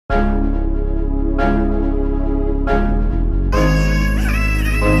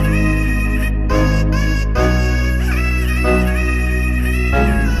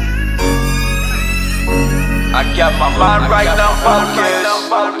mind right now focused.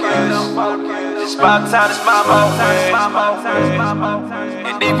 It's about time, it's my moment.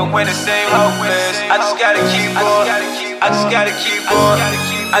 And even when it seems hopeless, I just gotta keep on. I just gotta keep on.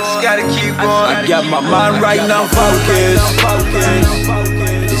 I just gotta keep on. I got my mind right now focused.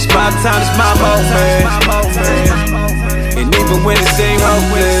 It's my time, it's my moment. And even when it seems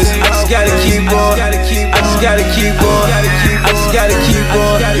hopeless, I just gotta keep on. I just gotta keep on. I just gotta keep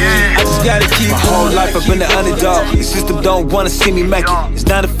on. I just gotta keep on. My whole life I've been the underdog. The system don't wanna see me make it. It's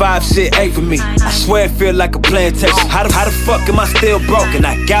 9 to 5 shit ain't for me. I swear it feel like a plantation. How the fuck am I still broken?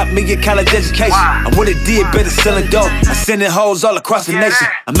 I got me a college education. I would've did better selling dope. I sending hoes all across the nation.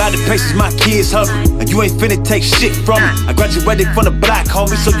 I'm out of patience, my kids hungry, and you ain't finna take shit from me. I graduated from the block,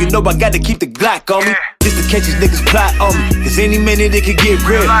 homie, so you know I gotta keep the Glock on me. Just in case these niggas plot on me, cause any minute it could get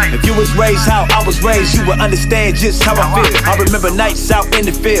real. If you was raised how I was raised, you would understand just how I feel. I remember nights out in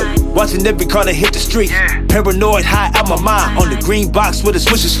the field, watching every car that hit the street. Paranoid, high out my mind, on the green box with a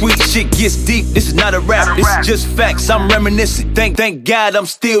swish of sweet. Shit gets deep, this is not a rap, this is just facts, I'm reminiscing. Thank God I'm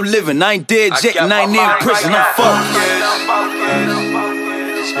still living, I ain't dead yet and I ain't in prison, I'm focused.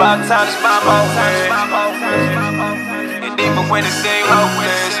 It's about time, it's my moment. And even when it seems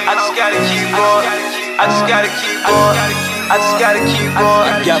hopeless, I just gotta keep on. I just gotta keep on. I just gotta keep on.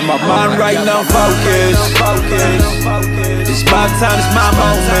 I got my mind right now focused. It's my time, it's my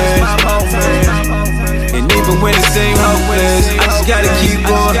moment. And even when it seems hopeless, I just gotta keep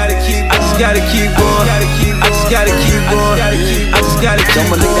on. I just gotta keep on. I just gotta keep on. I just gotta keep on. Don't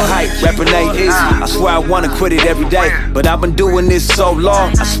believe the hype, rapping ain't easy. I swear I wanna quit it every day, but I've been doing this so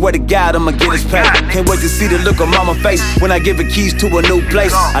long, I swear to God I'ma get this pay. Can't wait to see the look on mama's face when I give her keys to a new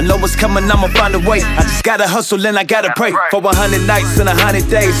place. I know what's coming, I'ma find a way. I just gotta hustle and I gotta pray for 100 nights and 100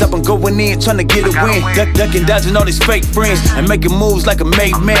 days. I've been going in trying to get a win, ducking, dodging all these fake friends and making moves like a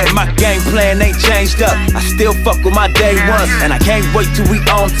made man. My game plan ain't changed up, I still fuck with my day ones, and I can't wait till we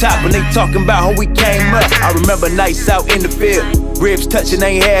on top when they talking about how we came up. I remember nights out in the field, ribs touching,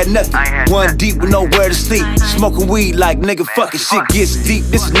 ain't had nothing. One deep with nowhere to sleep, smoking weed like nigga fucking shit gets deep.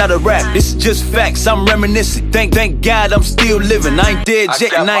 This is not a rap, this is just facts, I'm reminiscing. Thank God I'm still living, I ain't dead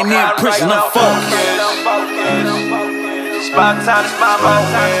yet and I ain't in prison, I'm focused. It's about time, it's my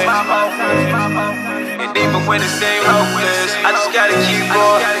moment. And even when it seems hopeless, I just gotta keep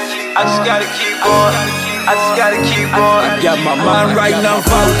on. I just gotta keep on. I just gotta keep on. I got my mind right now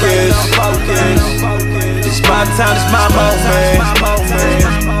focused. It's my time, it's my moment.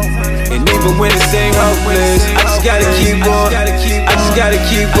 And even when it seems hopeless, I just gotta keep on. I just gotta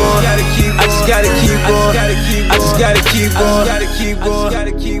keep on. I just gotta keep on. I just gotta keep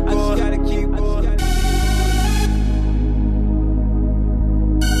on.